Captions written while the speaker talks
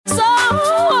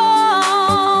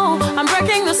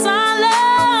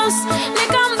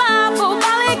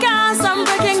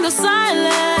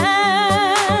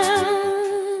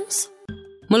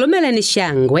Mulumele ni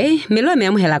shangwe, milome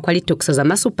ya muhela kwa litukso za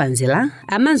masupanzila,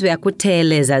 amanzwe ya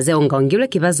kuteleza ze ongongilwe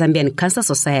kiva Zambian Cancer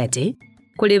Society,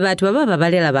 kuli batu baba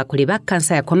balela bakuli ba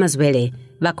kansa ya kwa mazwele,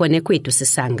 bakone kuitu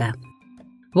sisanga.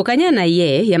 Bukanyana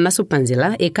ye ya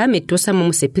masupanzila ikamitusa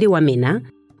mumusipili wa mina,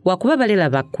 wakuba balela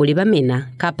bakuli ba mina,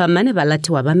 kapamane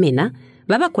balati wa ba mina,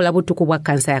 baba kula butuku wa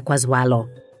kansa ya kwa zwalo.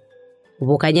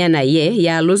 Bukanyana ye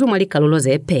ya LOZI mwali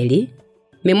kaluloze peli,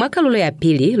 Memwaka lulo ya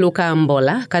pili luka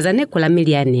ambola kazane kula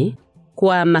miliani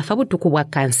kwa mafabutu kubwa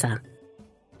kansa.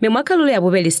 Memwaka lulo ya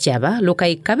bubeli sichaba luka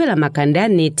ikabela makanda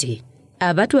niti.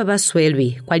 Abatu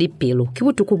babaswelwi kwa lipilu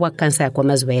kibutu kubwa kansa ya kwa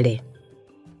mazwele.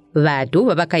 Vatu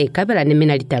babaka ikabela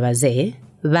nimina litabaze,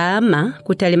 vaama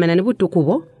kutalimana nibutu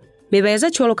kubo,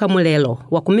 mebaeza choloka mulelo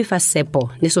wakumifa sepo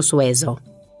nisusuwezo.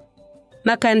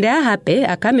 Makanda hape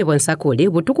akami bonsakuli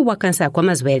butu kubwa kansa ya kwa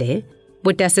mazwele,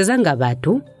 butasezanga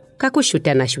vatu,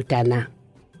 kakushutana.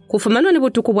 Kufumanwa ni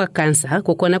butuku bwa kansa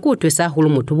kukona kutwesa hulu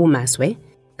mutubu maswe,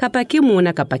 kapakimu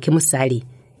na kapakimu sali.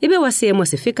 Ibe wasiemo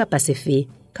sifika pasifi,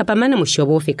 kapamane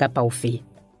mushobo ufika pa ufi.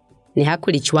 Ni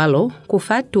hakuli chwalo,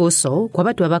 kufatu uso kwa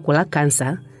batu wabakula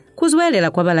kansa,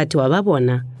 kuzwelela kwa balati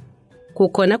wababona.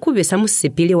 Kukona kubisa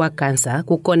musipili wa kansa,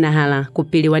 kukona hala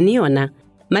kupili waniona,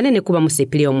 manene kuba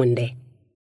musipili omunde.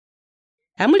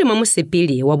 Amuli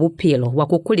musipili wabupilo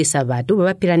wakukulisa batu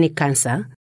babapila ni kansa,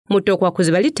 Mutokwa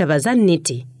kuzibalita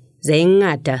bazaniti, ze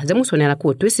ingata ze musonela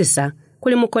kutwisisa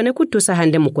kuli mukone kutusa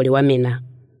hande mukuli wa mina.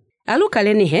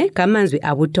 Alukaleni he kamanzwi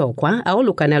abutokwa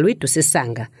aulukana luitu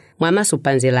sisanga, mwama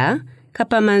supanzila,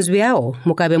 kapa manzwi yao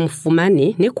mukabe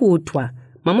mfumani ni kuutwa,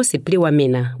 mamusipili wa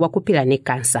mina wakupila ni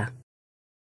kansa.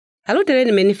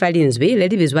 Aluteleni menifalinzwi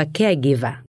lelibizwa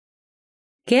caregiver.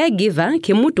 Caregiver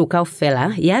kimutu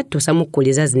kaufela yatusa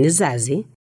mukuli zazi nizazi,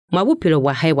 mwabupilo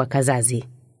wa hai wakazazi.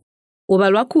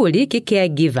 Ubalwa kuli ki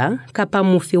caregiver kapa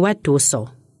mufi watuso.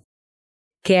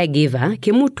 Caregiver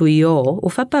kimutu yo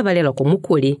ufapa balelo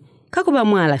kumukuli kakuba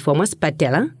mwalafi wa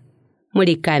mwasipatela,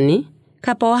 mulikani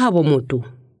kapa wahabo mutu.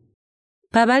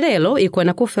 Pabalelo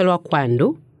ikona kufelwa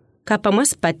kwandu kapa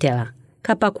mwasipatela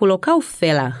kapa kuloka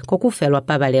ufela kukufelwa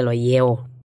pabalelo yeo.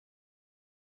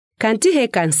 Kanti he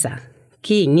kansa,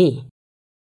 kingi.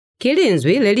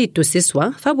 Kilinzwi lelitu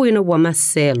siswa fabuino wa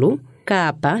maselu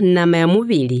kapa nama ya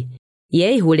mubili.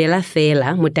 Yei hulela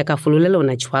fela mutakafululelo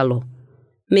na chwalo.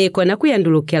 Meikona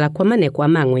kuyandulukela kwa mane kwa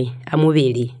mangwe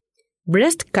amubili.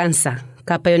 Breast cancer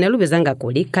kapa yonelubizanga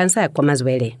kuli kansa ya kwa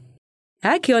mazwele.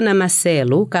 Akiona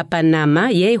maselu kapa nama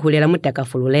yei hulela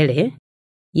mutakafululele,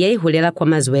 yei hulela kwa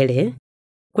mazwele,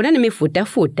 kuna ni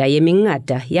mifuta ye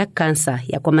mingata ya kansa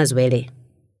ya kwa mazwele.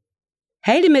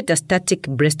 Haili metastatic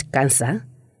breast cancer,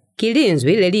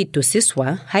 kilinzwi lelitu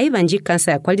siswa haibanji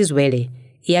kansa ya kwa lizwele,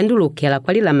 yandulukela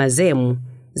kwa lila mazemu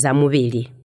za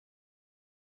mubili.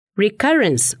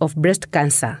 Recurrence of breast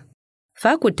cancer.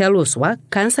 Fakutaluswa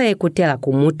kansa yekutela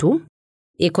kumutu,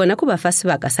 ikona kubafasi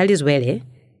bakasalizwele,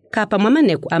 kapa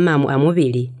mwamaneku amamu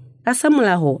amubili,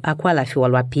 asamulaho akwalafi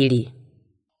walwapili.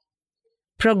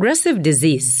 Progressive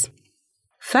disease.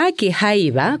 Faki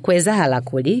haiba kweza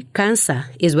halakuli, kansa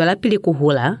izwalapili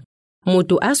kuhula,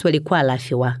 mutu asweli kwa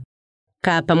lafiwa.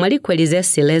 Kapa mwali kwelize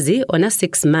silezi ona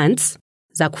 6 months,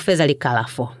 za kufeza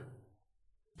likalafo.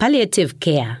 Palliative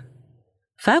care.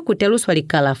 Fakuteluswa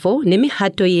likalafo ni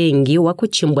mihato yengi wa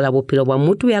kuchimbula bupilo wa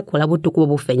mutu ya kula butuku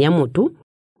bufenya mutu,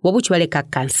 wabuchwaleka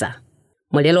kansa.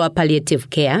 Mulelo wa palliative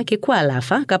care kikuwa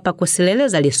lafa kapa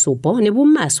kusileleza lisupo ni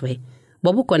bumaswe,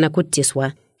 wabukona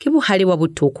kutiswa kibuhali wa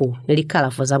butuku ni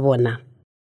likalafo zabona.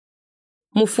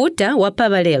 Mufuta wa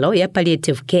pabalelo ya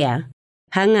palliative care,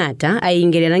 hangata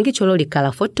aingelela ngicholo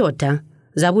likalafo tota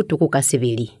za butuku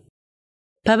kasibili.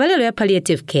 Pabalelo ya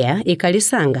palliative care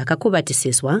ikalisanga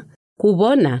kakubatisiswa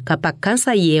kubona kapa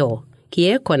kansa yeo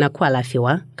kiyekona kwa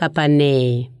lafiwa kapa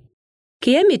ne.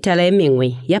 Kiye mitala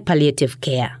emingwe ya palliative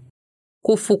care.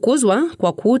 Kufukuzwa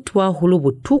kwa kuutwa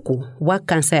hulubu tuku wa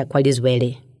kansa ya kwa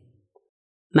lizwele.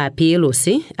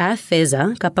 Mapilusi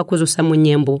afeza kapa kuzusa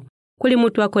munyembu kuli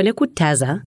mutu wakone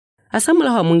kutaza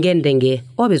asamula wa mungendenge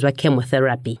obizwa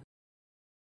chemotherapy.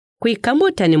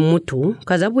 Kuikambuta ni mutu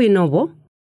kazabu inobo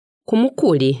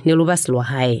kumukuli ni lubasilwa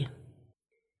hae.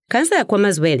 Kansa ya kwa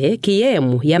mazwele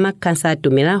kiyemu ya makansa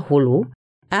atumila hulu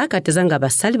akatazanga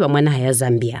basali ba mwana haya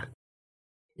Zambia.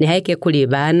 Ni haike kuli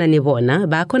baana ni bona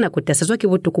bakona kutasazwa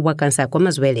kibutuku bwa kansa ya kwa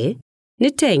mazwele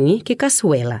ni tengi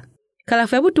kikasuwela.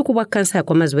 Kalafu ya butuku bwa kansa ya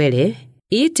kwa mazwele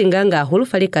iitinganga hulu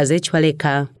falikaze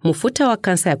chwaleka mufuta wa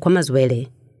kansa ya kwa mazwele.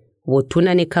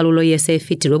 Wotuna ni kalulo yese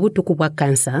fitilwe butuku bwa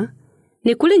kansa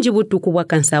ni kulinji butuku bwa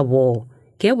kansa wo.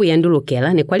 Kebu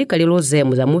yandulukela ni kwalika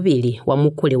lilozemu za mubili wa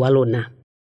mukuli waluna.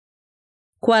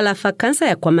 Kwa lafa kansa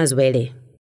ya kwa mazwele.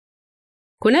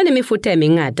 Kunani mifuta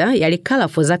eming'ata yali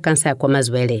kalafu za kansa ya kwa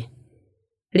mazwele.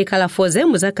 Likalafu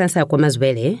zemu za kansa ya kwa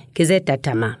mazwele kizeta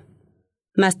tama.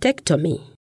 Mastectomy.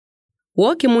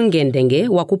 Woki mungendenge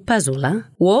wakupazula,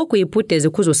 woku iputezi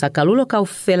kuzusa kalulo ka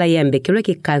ufela yambe kilwe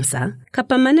ki kansa,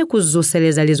 kapamane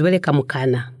kuzuseleza lizwele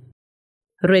kamukana.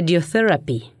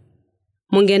 Radiotherapy.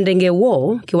 Mungendenge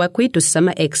wo kiwakuitu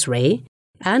sisama x-ray,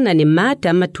 ana ni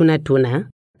mata matuna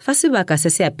fasi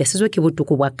bakasese apesizwe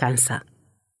kibutuku bwa kansa.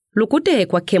 Lukute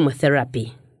kwa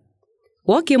chemotherapy.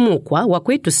 Woki mukwa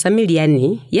wakuitu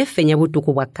samiliani yefenya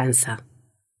butuku bwa kansa.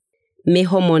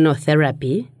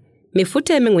 Hormonotherapy.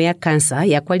 Mifuta emingu ya kansa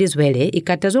ya kwa lizwele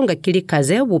ikatazonga kili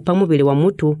kaze ubupa mubili wa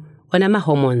mutu wana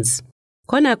hormones.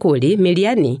 Kona kuli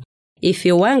miliani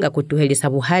ifiwanga kutuhelisa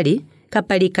buhali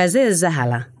kapali kaze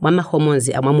zahala mwa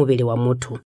hormones amwa mubili wa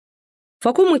mutu.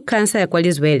 Fokumu kansa ya kwa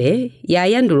lizwele ya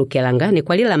yandulukelanga ni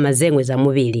kwa lila mazengwe za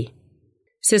mubili.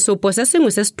 Sesuposa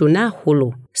singu sesituna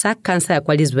hulu sa kansa ya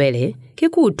kwa lizwele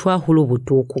kiku utua hulu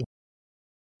butuku.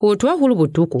 Utua hulu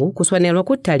butuku kuswanelwa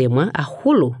kutalimwa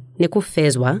ahulu ni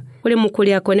kufezwa kuli mukuli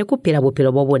yako ne kupila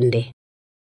bupilo bobonde.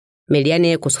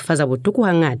 Miliane kusufaza butuku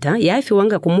hangata yaifi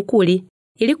wanga kumukuli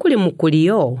ili kuli mukuli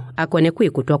yo akone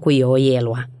kuikutwa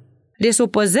kuyoyelwa.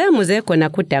 Lisupoze muze kona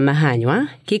kutamahanywa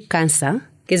kikansa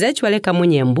kizechwaleka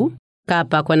munyembu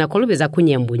kapa kona kulubiza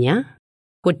kunyembunya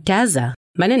kutaza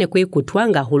manene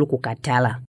kuikutwanga hulu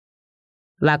kukatala.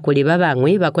 Vakuli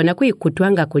babangwi bakona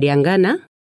kuikutwanga kuliangana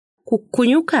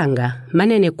kukunyukanga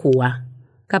manene kuwa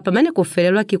kapa mane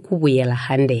kufelelwa kikubuyela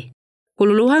hande.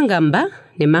 Kululuhanga mba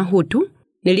ni mahutu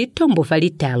nilitombo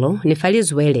falitalo ni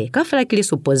falizwele kafala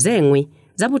kilisupozengwi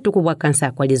za butuku bwa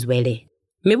kansa kwa lizwele.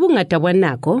 Mibunga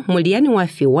tabwanako muliani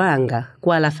wafiwanga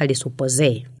kwa la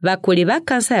falisupoze. Vakuli ba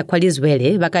kansa ya kwa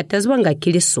lizwele bakatazwanga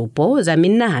kilisupo za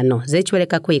minahano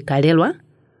zechweleka kuikalelwa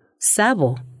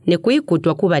sabo ni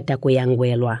kuikutwa kubata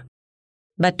kuyangwelwa.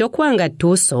 Batokwanga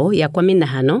tuso ya kwa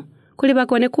minahano kuli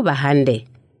bakone kuba hande.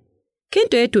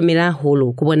 Kintu etumila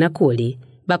hulu kubona kuli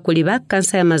bakuli ba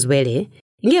kansa ya mazwele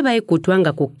nge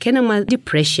baikutwanga kukena mwa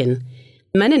depression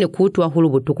manene kutwa hulu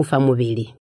butukufa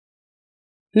mubili.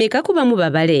 Mikakuba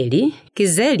mubabaleli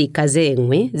kizeli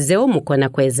kazengwe zeo mukona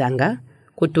kwezanga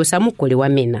kutusa mukuli wa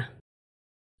mina.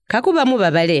 Kakuba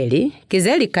mubabaleli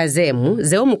kizeli kazemu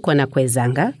zeo mukona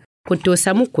kwezanga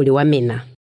kutusa mukuli wa mina.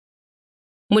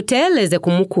 Muteleze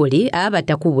kumukuli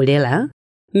abatakubulela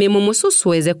mimu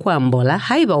mususuweze kwambola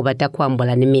haiba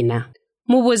obatakwambola ni mina.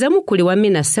 Mubuze mukuli wa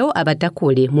mina seo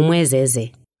abatakuli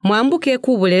mumwezeze. Mwambuke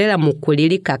kubulelela mukuli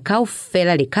likakau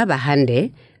fela likaba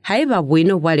hande haiba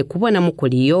bwino bwali kubona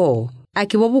mukuli yo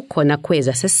akibobukona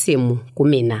kweza sesimu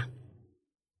kumina.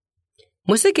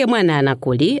 Musike mwana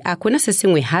anakuli akuna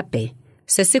sesimwe hape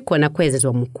sesikona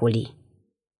kwezezwa mukuli.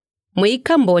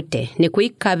 Muikambote ni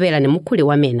kuikabela ni mukuli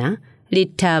wa mina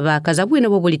litaba kazabwino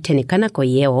bobulitenikana ko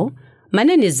yeo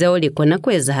maneni zeo likona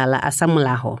kwezahala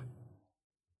asamulaho.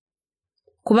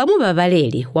 Kubamu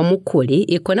babaleli wa mukuli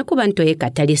ikona kubanto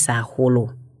ekatalisa ahulu.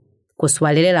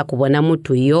 Kuswalelela kubona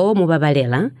mutu yo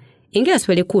mubabalela inge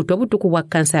aswele kutwa butuku bwa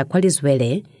kansa ya kwa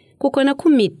lizwele kukona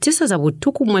kumitisa za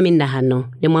butuku mwaminahano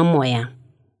ni mwamoya.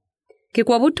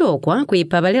 Kikwa butokwa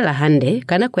kuipabalela hande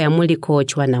kana kwa yamuliko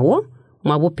chwanawo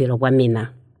mwabupilo bwa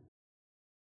mina.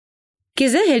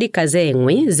 Kizeheli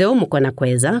kazengwi zeo mukona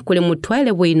kweza kuli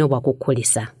mutwale bwino bwa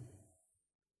kukulisa.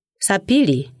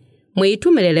 Sapili,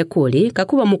 mwitumelele kuli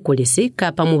kakuba mukulisi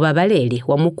kapa mubabaleli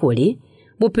wa mukuli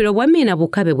bupilo bwa mina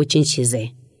bukabe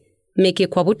buchinchize. Meki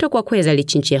kwa buto kwa kweza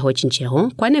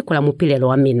lichincheho kwane kula mupilelo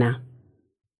wa mina.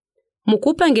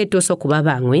 Mukupa ngetuso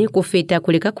kubabangwe kufita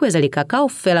kulika kweza likakao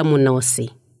fela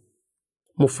munosi.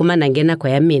 Mufuma nangena kwa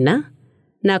ya mina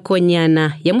na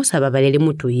konyana ya musababaleli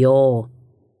mutu yo.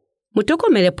 Mutoko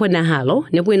melepo na halo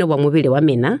ni bwino bwa mubili wa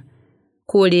mina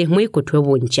kuli mwikutwe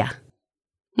buncha.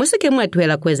 Musike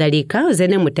mwatuela kweza lika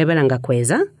zene mutebelanga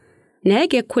kweza na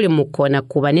heke kuli mukona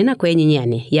kuba nina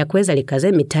kwenyinyane ya kweza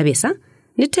likaze mitabisa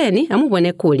niteni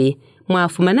amubone kuli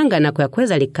mwafumananga na kwa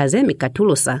kweza likaze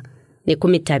mikatulusa ni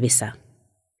kumitabisa.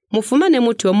 Mufumane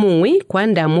mutu omungwi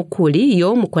kwanda mukuli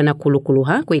yo mukona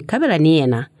kulukuluha kuikabela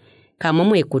niyena kama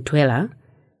mwikutwela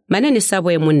maneni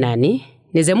sabo emunani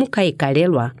nize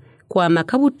mukaikalelwa kwa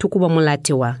makabutuku ba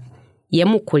mulatiwa ye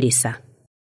mukulisa.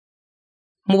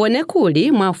 Mubone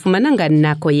kuli mwafumananga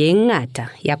nako yengata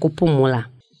ya kupumula.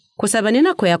 Kusaba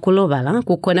nako ya kulobala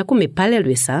kukona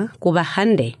kumipalelwisa kuba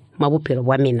hande mabupilo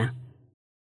bwa mina.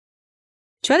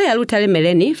 Chwale ya lutale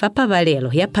meleni fapa valelo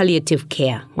ya palliative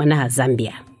care mwana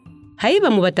Zambia.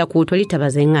 Haiba mubatakuto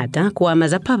litabazengata kuwa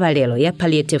mazapa valelo ya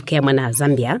palliative care mwana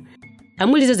Zambia.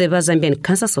 Amulize zeba Zambian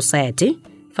Cancer Society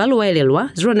faluwaelelwa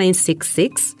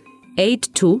 0966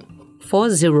 82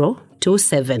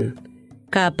 4027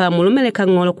 kapa mulumeleka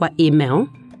ng'olo kwa email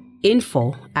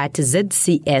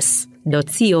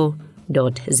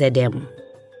info@zcs.co.zm.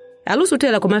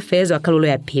 Alusutela kwa mafezo akalulo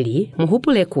ya pili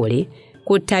muhupule kuli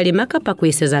kutali makapa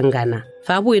kuisezangana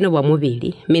fabu ino bwa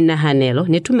mubili minahanelo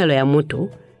ni tumelo ya mutu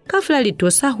kafula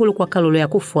litusa hulu kwa kalulo ya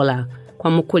kufola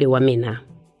kwa mukuli wa mina.